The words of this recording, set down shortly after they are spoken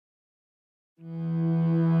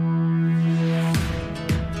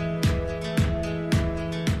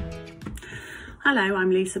Hello,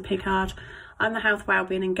 I'm Lisa Pickard. I'm the Health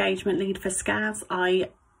Wellbeing Engagement Lead for SCAS. I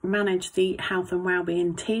manage the Health and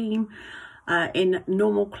Wellbeing team. In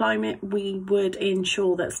normal climate, we would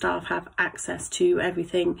ensure that staff have access to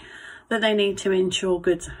everything that they need to ensure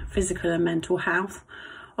good physical and mental health.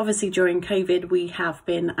 Obviously, during COVID, we have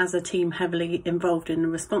been, as a team, heavily involved in the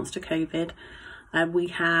response to COVID. We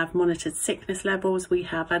have monitored sickness levels, we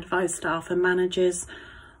have advised staff and managers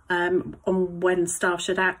on when staff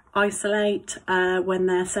should isolate, when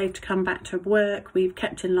they're safe to come back to work. We've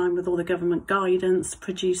kept in line with all the government guidance,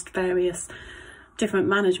 produced various different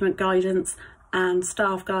management guidance and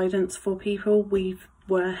staff guidance for people. We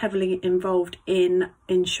were heavily involved in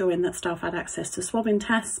ensuring that staff had access to swabbing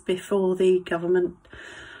tests before the government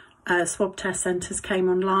swab test centres came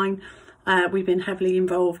online. We've been heavily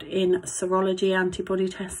involved in serology antibody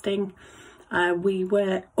testing. We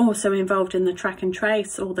were also involved in the track and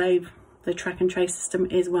trace, although the track and trace system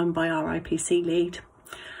is run by our IPC lead.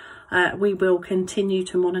 We will continue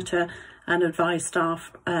to monitor and advise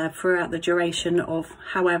staff throughout the duration of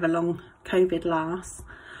however long COVID lasts.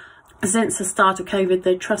 Since the start of COVID,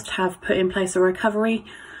 the Trust have put in place a recovery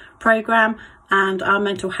programme, and our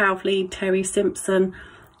mental health lead, Terry Simpson,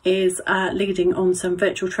 is leading on some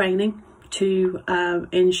virtual training to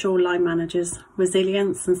ensure line managers'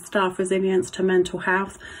 resilience and staff resilience to mental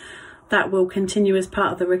health. That will continue as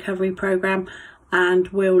part of the recovery programme and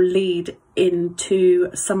will lead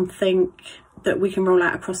into something that we can roll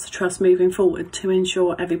out across the Trust moving forward to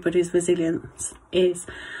ensure everybody's resilience is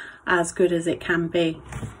as good as it can be.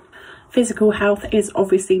 Physical health is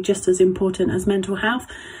obviously just as important as mental health,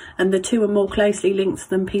 and the two are more closely linked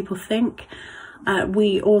than people think.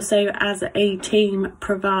 We also, as a team,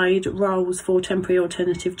 provide roles for temporary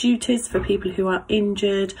alternative duties for people who are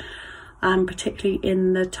injured, particularly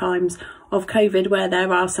in the times of COVID, where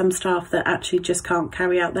there are some staff that actually just can't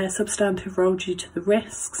carry out their substantive role due to the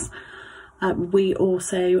risks. We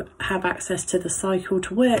also have access to the Cycle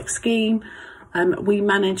to Work scheme. We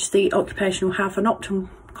manage the occupational health and Optum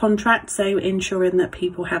contract, so ensuring that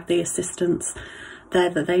people have the assistance there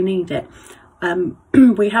that they need it.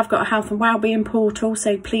 We have got a health and wellbeing portal,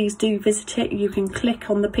 so please do visit it. You can click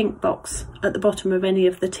on the pink box at the bottom of any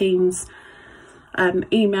of the team's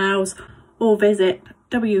emails, or visit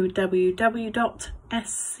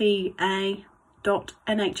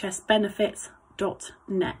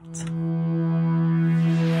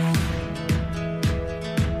www.sca.nhsbenefits.net.